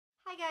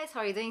Hi guys, how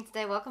are you doing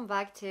today? Welcome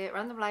back to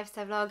Random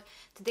Lifestyle Vlog.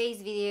 Today's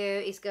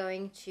video is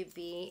going to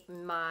be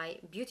my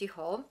beauty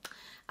haul,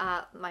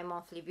 my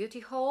monthly beauty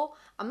haul.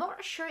 I'm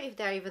not sure if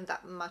they're even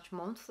that much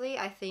monthly.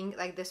 I think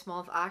like this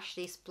month I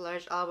actually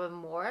splurged a little bit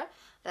more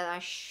than I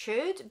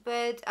should,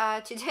 but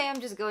today I'm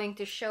just going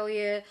to show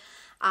you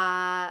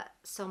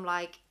some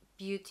like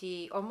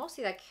beauty or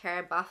mostly like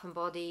hair, bath and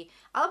body,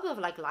 a little bit of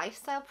like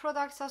lifestyle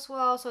products as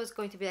well. So it's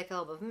going to be like a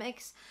little bit of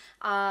mix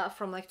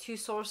from like two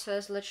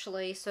sources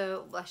literally.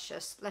 So let's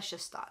just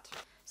start.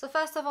 So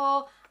first of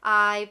all,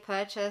 I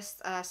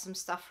purchased some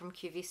stuff from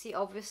QVC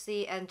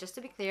obviously, and just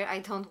to be clear, I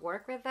don't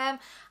work with them.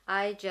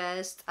 I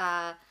just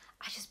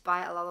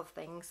buy a lot of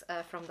things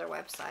from their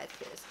website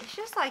because it's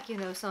just like, you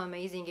know, so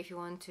amazing if you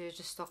want to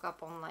just stock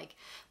up on like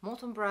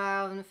Molton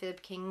Brown,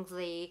 Philip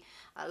Kingsley,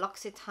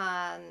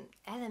 L'Occitane,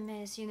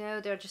 OPTIMISE, you know,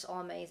 they're just all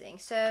amazing.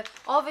 So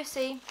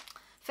obviously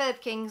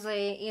Philip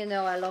Kingsley, you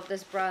know, I love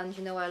this brand,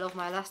 you know, I love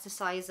my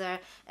elasticizer,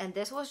 and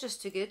this was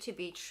just too good to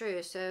be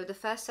true. So the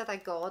first set I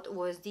got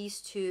was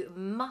these two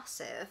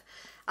massive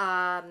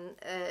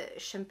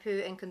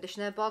shampoo and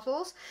conditioner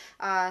bottles.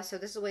 So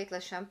this is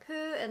weightless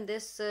shampoo and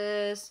this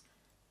is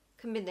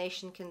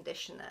combination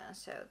conditioner.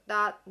 So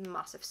that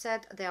massive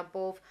set, they are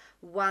both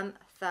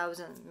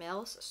 1000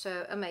 mils,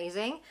 so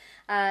amazing.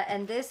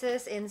 And this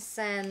is in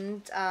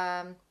scent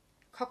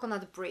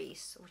Coconut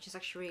Breeze, which is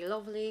actually really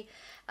lovely.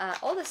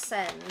 All the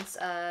scents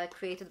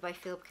created by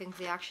Philip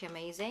Kingsley are actually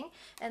amazing.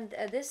 And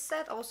this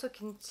set also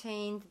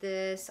contained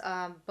this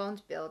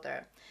bond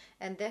builder,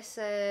 and this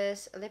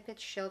is Lipid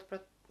Shield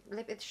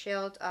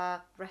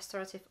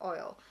Restorative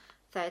Oil,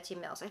 30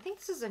 mils. I think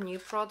this is a new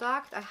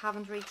product. I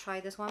haven't really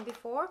tried this one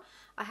before.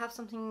 I have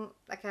something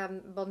like a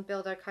bond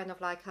builder, kind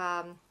of like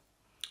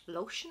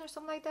lotion or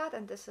something like that,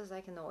 and this is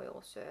like an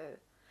oil. So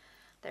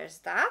there's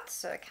that.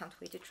 So I can't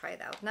wait to try it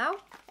out now.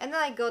 And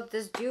then I got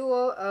this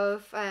duo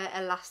of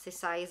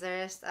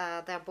elasticizers.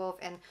 They're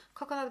both in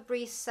Coconut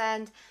Breeze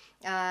scent,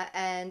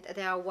 and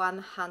they are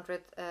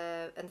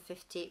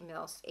 150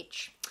 mils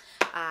each.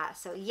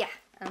 So yeah,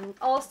 I'm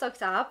all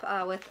stocked up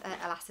with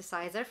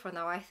elasticizer for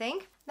now, I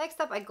think.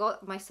 Next up, I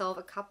got myself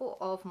a couple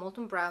of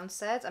Molton Brown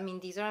sets. I mean,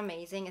 these are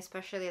amazing,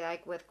 especially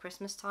like with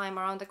Christmas time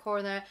around the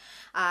corner.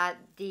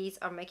 These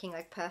are making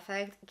like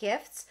perfect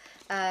gifts.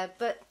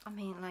 But I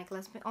mean, like,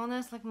 let's be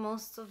honest, like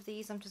most of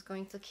these I'm just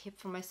going to keep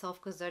for myself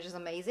because they're just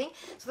amazing.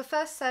 So the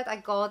first set I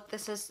got,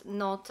 this is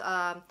not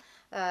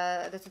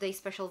the today's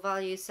special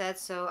value set,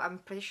 so I'm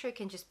pretty sure you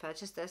can just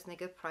purchase this in a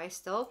good price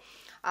still.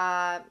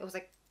 It was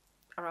like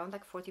around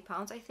like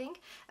 £40, I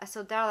think.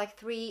 So there are like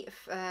three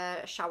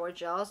shower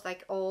gels,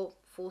 like all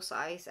full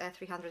size,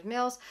 300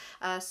 mils.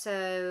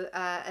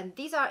 And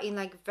these are in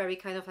like very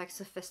kind of like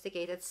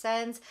sophisticated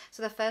scents.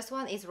 So the first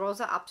one is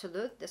Rosa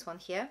Absolute, this one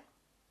here.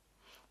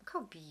 Look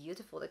how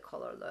beautiful the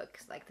color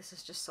looks. Like, this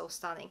is just so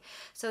stunning.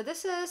 So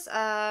this is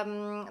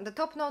the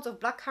top notes of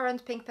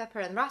blackcurrant, pink pepper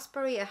and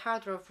raspberry, a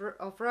heart of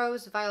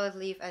rose, violet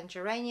leaf and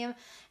geranium,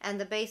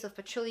 and the base of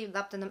patchouli,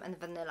 labdanum and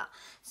vanilla.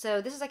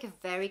 So this is like a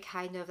very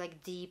kind of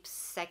like deep,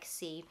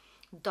 sexy,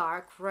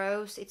 dark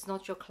rose. It's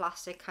not your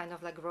classic kind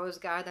of like rose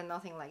garden,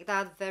 nothing like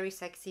that. Very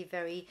sexy,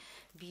 very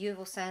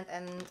beautiful scent.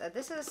 And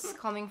this is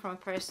coming from a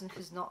person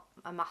who's not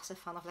a massive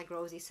fan of like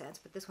rosy scents,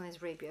 but this one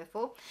is really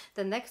beautiful.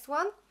 The next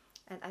one,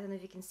 and I don't know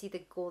if you can see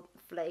the gold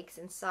flakes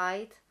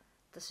inside.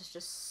 This is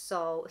just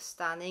so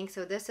stunning.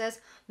 So this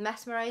is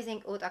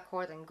Mesmerizing Oud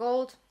Accord and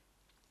Gold.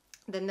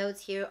 The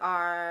notes here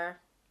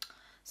are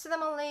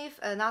cinnamon leaf,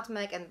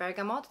 nutmeg and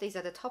bergamot. These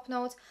are the top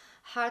notes.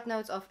 Heart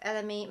notes of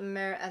elemi,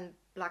 myrrh and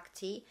black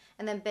tea.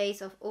 And then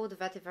base of oud,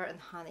 vetiver and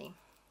honey.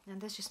 And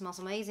this just smells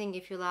amazing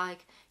if you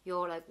like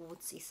your like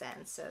woodsy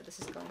scents. So this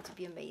is going to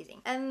be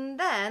amazing. And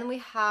then we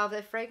have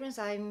a fragrance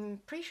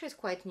I'm pretty sure is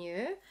quite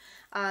new.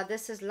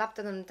 This is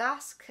Labdanum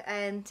Dusk,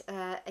 and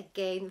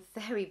again,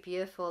 very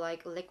beautiful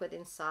like liquid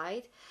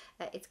inside.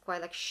 It's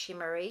quite like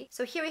shimmery.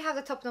 So here we have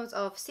the top notes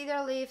of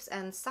cedar leaves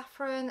and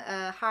saffron,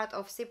 heart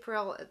of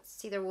cypriol,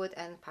 cedarwood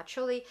and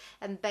patchouli,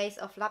 and base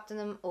of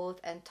labdanum, oud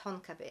and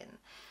tonka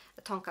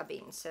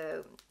bean.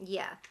 So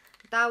yeah,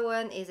 that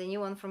one is a new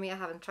one for me. I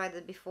haven't tried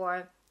it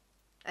before.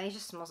 And it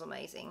just smells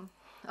amazing.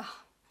 Oh,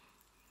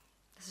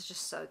 this is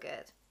just so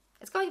good.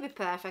 It's going to be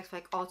perfect for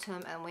like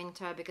autumn and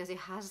winter because it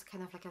has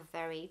kind of like a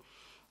very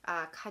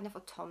kind of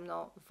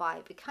autumnal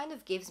vibe. It kind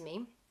of gives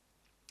me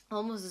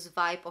almost this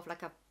vibe of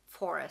like a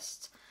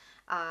forest,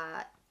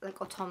 like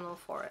autumnal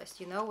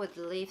forest, you know, with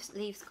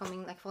leaves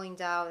coming, like falling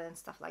down and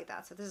stuff like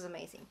that. So this is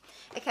amazing.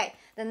 Okay,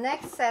 the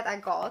next set I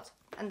got,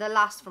 and the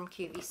last from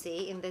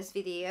QVC in this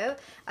video,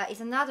 is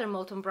another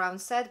Molton Brown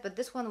set, but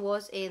this one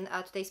was in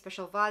today's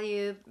special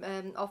value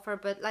offer.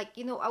 But like,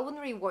 you know, I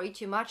wouldn't really worry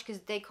too much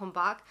because they come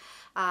back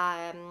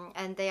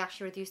and they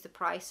actually reduce the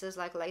prices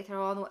like later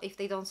on if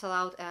they don't sell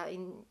out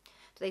in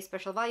today's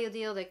special value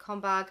deal. They come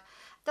back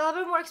They're a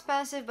little bit more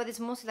expensive, but it's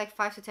mostly like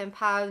 £5 to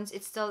 £10.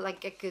 It's still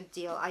like a good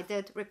deal. I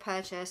did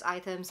repurchase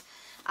items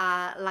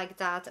like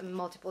that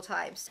multiple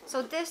times.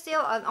 So this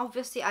deal, and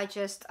obviously I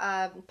just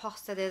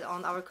posted it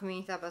on our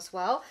community tab as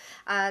well.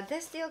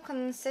 This deal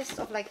consists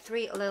of like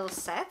 3 little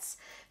sets.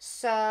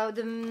 So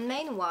the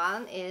main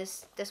one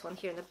is this one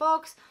here in the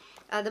box.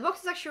 The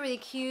box is actually really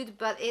cute,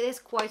 but it is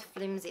quite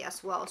flimsy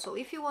as well. So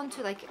if you want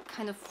to like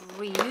kind of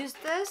reuse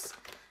this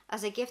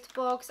as a gift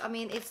box, I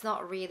mean, it's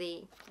not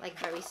really like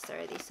very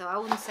sturdy, so I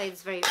wouldn't say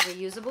it's very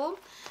reusable.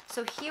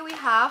 So here we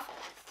have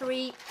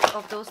 3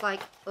 of those like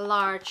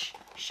large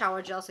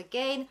shower gels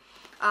again.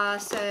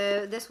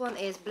 So this one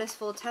is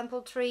Blissful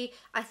Temple Tree.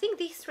 I think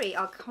these 3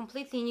 are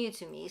completely new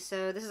to me,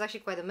 so this is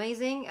actually quite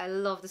amazing. I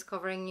love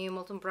discovering new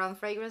Molten Brown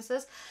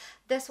fragrances.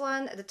 This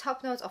one, the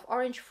top notes of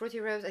orange, fruity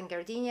rose and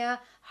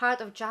gardenia,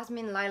 heart of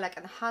jasmine, lilac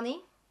and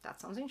honey.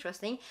 That sounds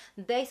interesting.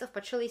 Days of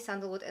patchouli,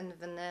 sandalwood and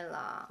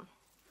vanilla.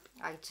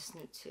 I just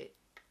need to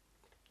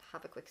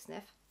have a quick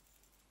sniff.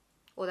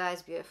 Oh, that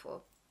is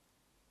beautiful.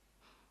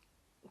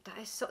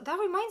 That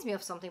reminds me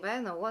of something, but I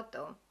don't know what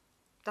though.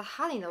 The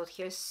honey note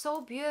here is so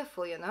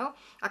beautiful, you know.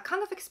 I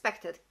kind of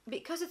expected,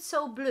 because it's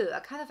so blue, I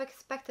kind of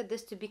expected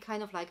this to be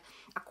kind of like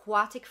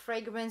aquatic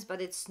fragrance,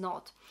 but it's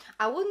not.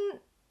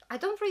 I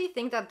don't really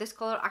think that this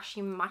color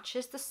actually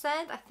matches the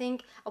scent. I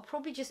think I'll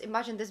probably just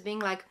imagine this being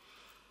like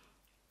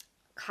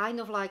kind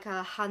of like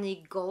a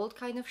honey gold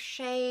kind of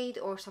shade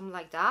or something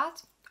like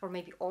that, or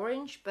maybe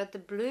orange, but the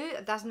blue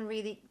doesn't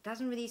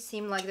really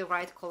seem like the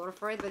right color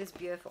for it, but it's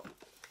beautiful.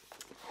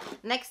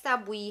 Next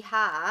up we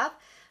have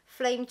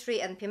Flame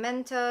Tree and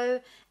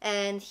Pimento,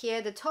 and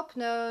here the top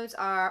notes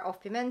are of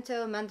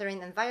pimento,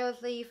 mandarin and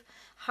violet leaf,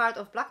 heart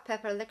of black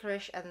pepper,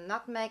 licorice and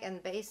nutmeg,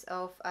 and base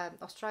of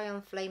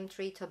Australian flame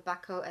tree,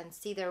 tobacco and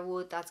cedar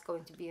wood. That's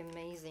going to be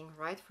amazing,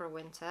 right, for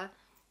winter.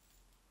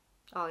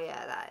 Oh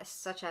yeah, that is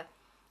such a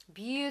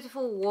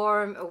beautiful,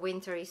 warm,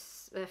 wintry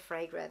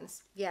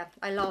fragrance. Yeah,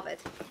 I love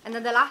it. And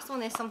then the last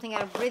one is something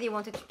I really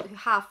wanted to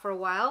have for a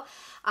while.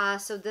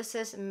 So this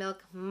is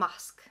Milk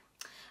Musk.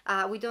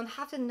 We don't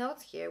have the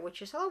notes here,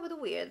 which is a little bit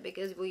weird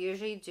because we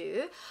usually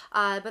do.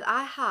 But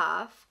I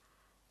have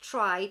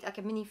tried like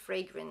a mini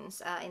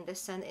fragrance in this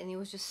scent, and it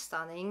was just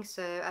stunning.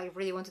 So I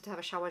really wanted to have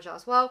a shower gel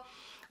as well.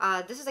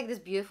 This is like this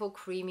beautiful,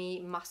 creamy,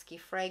 musky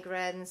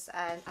fragrance,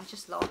 and I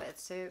just love it.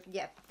 So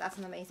yeah, that's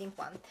an amazing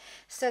one.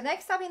 So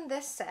next up in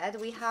this set,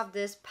 we have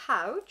this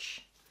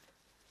pouch,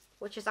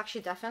 which is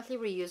actually definitely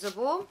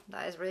reusable.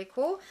 That is really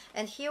cool.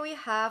 And here we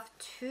have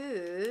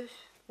 2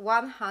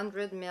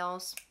 100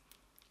 ml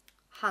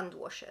hand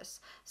washes.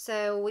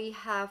 So we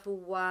have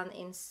one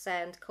in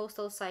scent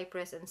Coastal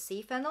Cypress and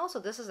Sea Fennel. So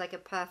this is like a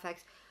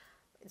perfect,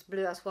 it's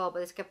blue as well,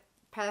 but it's like a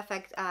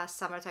perfect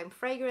summertime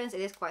fragrance.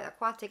 It is quite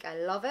aquatic. I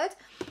love it.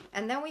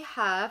 And then we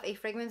have a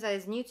fragrance that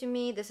is new to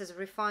me. This is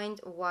Refined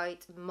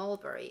White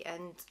Mulberry,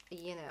 and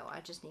you know,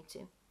 I just need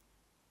to,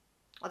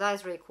 oh, that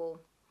is really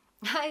cool.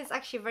 It's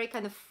actually a very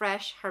kind of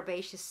fresh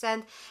herbaceous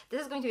scent.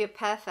 This is going to be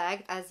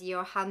perfect as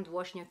your hand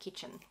wash in your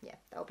kitchen. Yeah,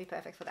 that will be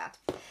perfect for that.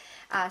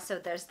 So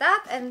there's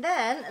that. And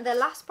then the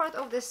last part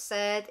of this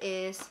set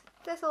is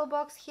this little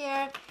box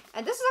here,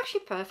 and this is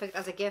actually perfect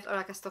as a gift or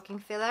like a stocking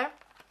filler,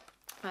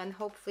 and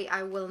hopefully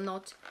I will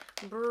not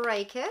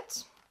break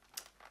it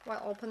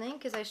while opening,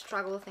 because I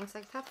struggle with things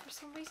like that for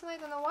some reason. I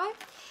don't know why.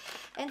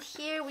 And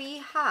here we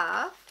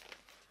have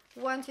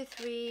 1, 2,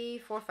 3,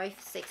 4, 5,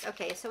 6.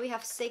 Okay, so we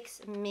have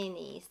 6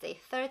 minis. They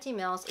 30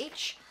 ml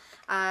each.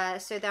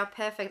 So they're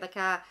perfect, like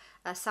a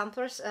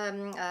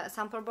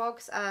sampler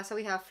box. So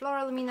we have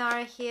floral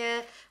luminara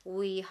here.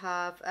 We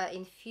have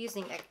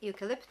infusing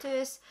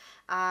eucalyptus,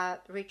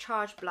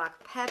 recharged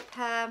black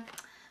pepper.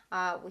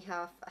 We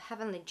have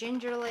heavenly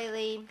ginger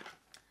lily,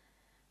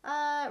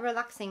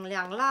 relaxing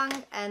liang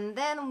lang, and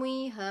then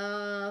we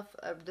have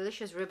a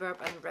delicious rhubarb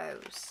and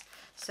rose.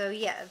 So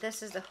yeah,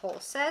 this is the whole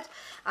set.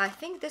 I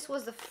think this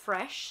was the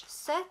fresh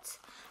set,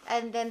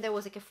 and then there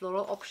was like a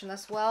floral option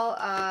as well.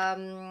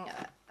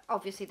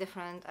 Obviously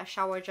different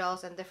shower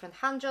gels and different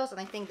hand gels, and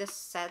I think this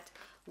set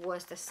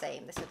was the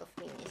same, the set of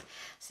minis.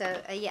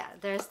 So yeah,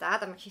 there's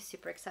that. I'm actually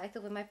super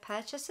excited with my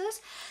purchases.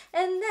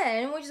 And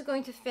then we're just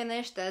going to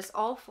finish this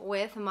off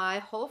with my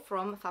haul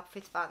from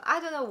FabFitFun.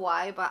 I don't know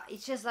why, but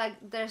it's just like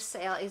their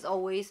sale is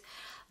always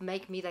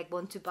make me like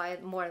want to buy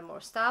more and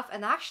more stuff.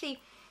 And I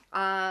actually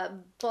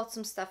bought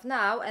some stuff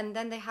now, and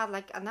then they had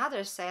like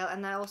another sale,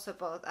 and I also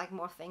bought like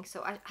more things.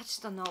 So I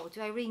just don't know,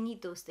 do I really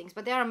need those things?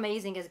 But they're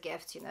amazing as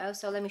gifts, you know.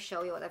 So let me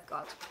show you what I've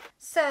got.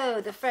 So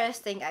the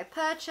first thing I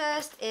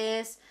purchased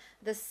is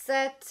the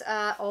set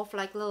of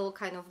like little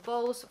kind of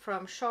bowls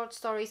from Short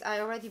Stories.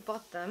 I already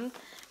bought them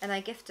and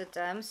I gifted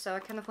them, so I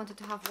kind of wanted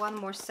to have one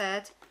more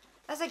set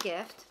as a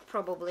gift.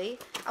 Probably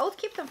I would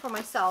keep them for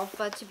myself,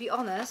 but to be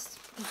honest,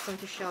 I'm just going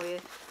to show you,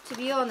 to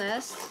be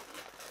honest,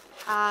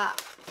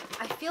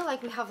 I feel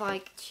like we have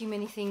like too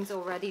many things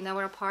already in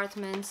our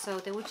apartment, so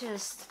they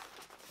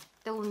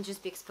wouldn't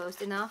just be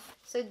exposed enough.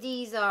 So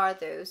these are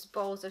those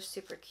bowls. They're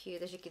super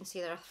cute. As you can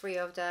see, there are 3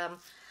 of them.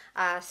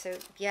 So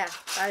yeah,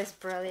 that is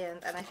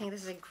brilliant, and I think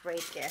this is a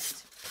great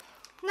gift.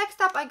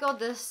 Next up, I got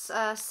this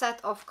set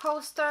of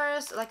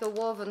coasters, like a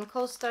woven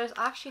coasters.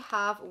 I actually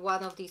have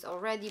one of these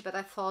already, but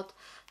I thought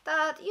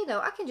that, you know,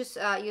 I can just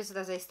use it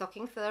as a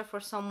stocking filler for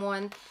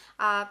someone.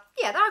 Yeah,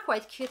 they're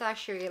quite cute. I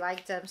actually really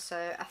like them,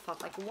 so I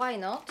thought, like, why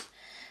not?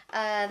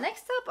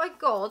 Next up, I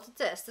got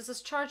this. This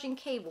is charging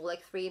cable,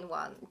 like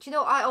 3-in-1. You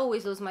know, I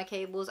always lose my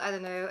cables, I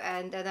don't know,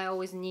 and then I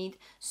always need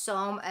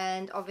some,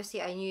 and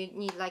obviously I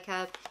need like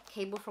a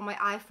cable for my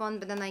iPhone,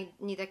 but then I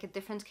need like a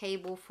different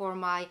cable for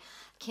my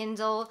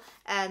Kindle,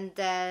 and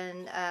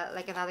then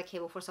like another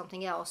cable for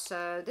something else.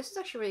 So this is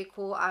actually really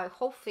cool.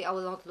 Hopefully I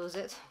will not lose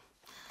it.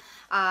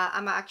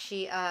 I'm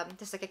actually,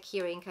 there's like a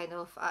keyring kind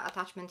of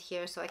attachment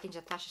here, so I can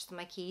just attach this to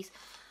my keys.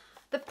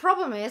 The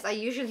problem is I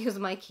usually use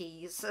my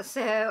keys,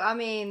 so I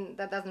mean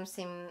that doesn't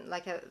seem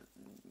like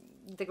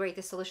the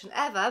greatest solution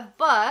ever,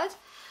 but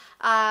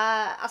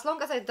as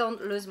long as I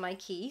don't lose my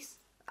keys,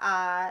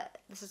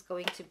 this is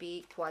going to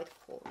be quite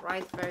cool,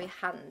 right? Very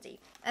handy.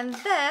 And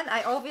then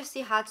I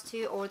obviously had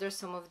to order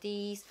some of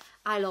these.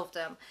 I love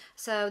them.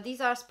 So these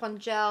are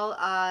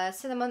Spongel,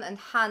 cinnamon and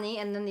honey,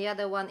 and then the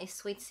other one is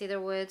sweet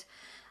cedarwood,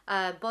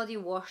 body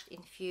washed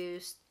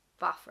infused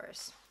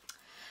buffers.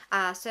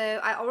 So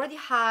I already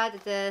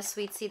had the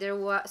sweet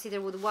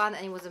cedarwood one,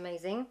 and it was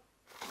amazing.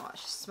 Oh, it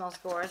smells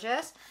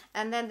gorgeous.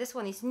 And then this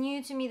one is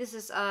new to me. This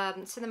is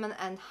cinnamon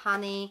and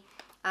honey.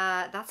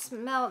 That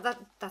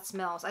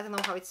smells. I don't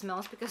know how it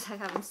smells because I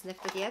haven't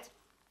sniffed it yet.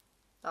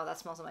 Oh, that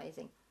smells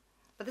amazing.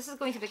 But this is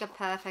going to be a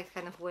perfect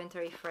kind of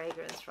wintry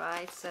fragrance,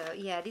 right? So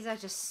yeah, these are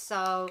just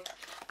so,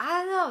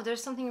 I don't know,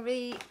 there's something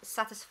really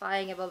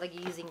satisfying about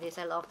like using this.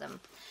 I love them.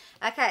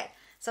 Okay.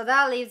 So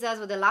that leaves us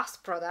with the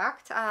last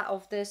product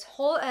of this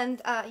haul,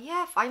 and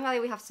yeah,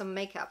 finally we have some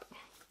makeup.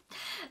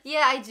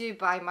 Yeah, I do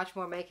buy much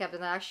more makeup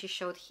than I actually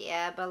showed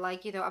here, but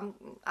like, you know,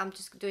 I'm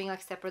just doing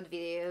like separate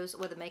videos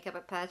with the makeup I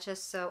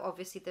purchased, so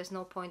obviously there's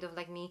no point of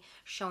like me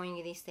showing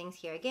you these things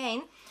here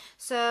again.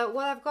 So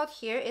what I've got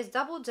here is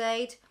Double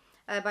Date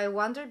by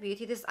Wonder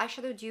Beauty. This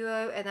eyeshadow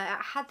duo, and I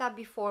had that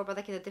before, but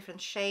like in a different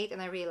shade,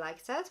 and I really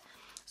liked it.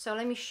 So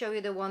let me show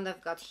you the one that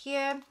I've got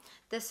here.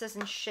 This is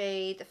in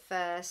shade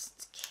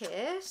First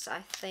Kiss, I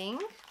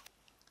think.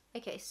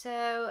 Okay,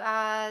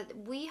 so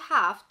we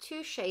have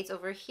two shades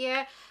over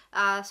here.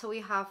 So we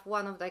have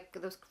one of like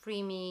those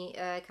creamy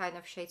kind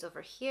of shades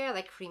over here,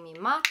 like creamy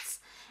mattes.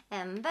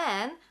 And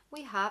then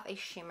we have a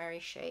shimmery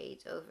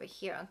shade over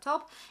here on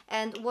top.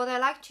 And what I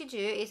like to do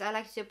is I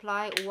like to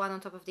apply one on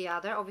top of the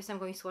other. Obviously, I'm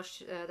going to swatch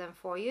them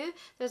for you.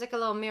 There's like a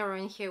little mirror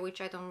in here, which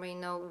I don't really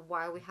know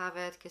why we have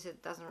it, because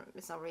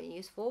it's not really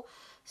useful.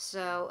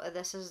 So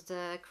this is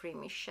the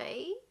creamy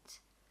shade.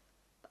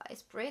 But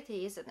it's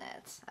pretty, isn't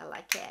it? I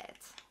like it.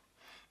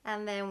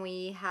 And then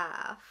we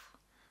have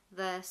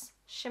this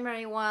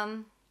shimmery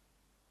one.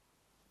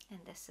 And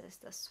this is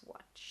the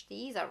swatch.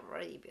 These are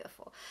really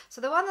beautiful.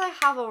 So the one that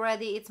I have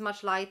already, it's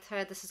much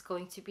lighter. This is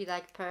going to be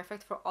like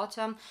perfect for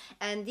autumn.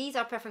 And these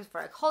are perfect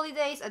for like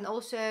holidays, and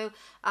also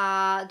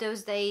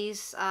those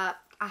days,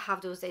 I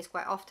have those days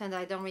quite often that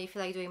I don't really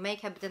feel like doing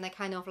makeup, but then I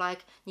kind of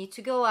like need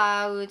to go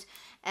out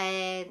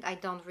and I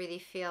don't really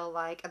feel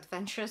like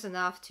adventurous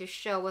enough to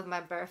show with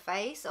my bare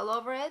face all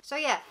over it. So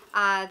yeah,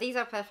 these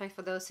are perfect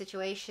for those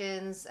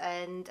situations,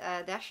 and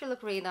they actually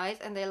look really nice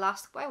and they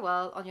last quite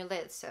well on your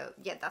lids. So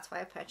yeah, that's why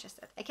I purchased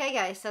it. Okay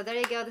guys, so there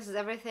you go. This is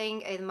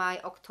everything in my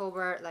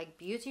October like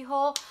beauty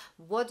haul.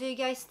 What do you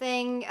guys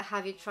think?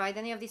 Have you tried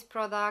any of these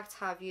products?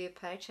 Have you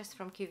purchased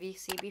from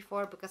QVC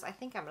before? Because I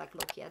think I'm like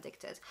low-key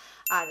addicted.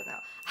 I don't know.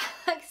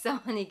 Like so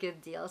many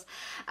good deals.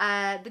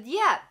 But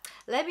yeah,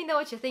 let me know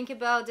what you think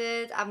about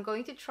it. I'm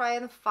going to try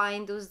and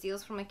find those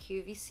deals from a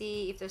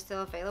QVC if they're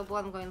still available.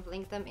 I'm going to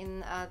link them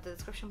in the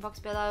description box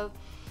below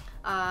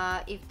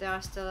if they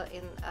are still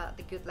in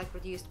the good like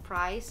reduced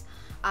price.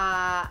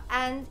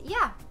 And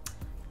yeah,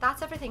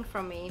 that's everything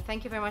from me.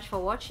 Thank you very much for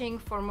watching.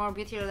 For more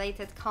beauty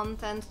related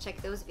content,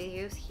 check those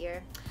videos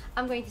here.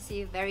 I'm going to see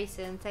you very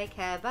soon. Take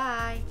care.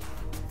 Bye.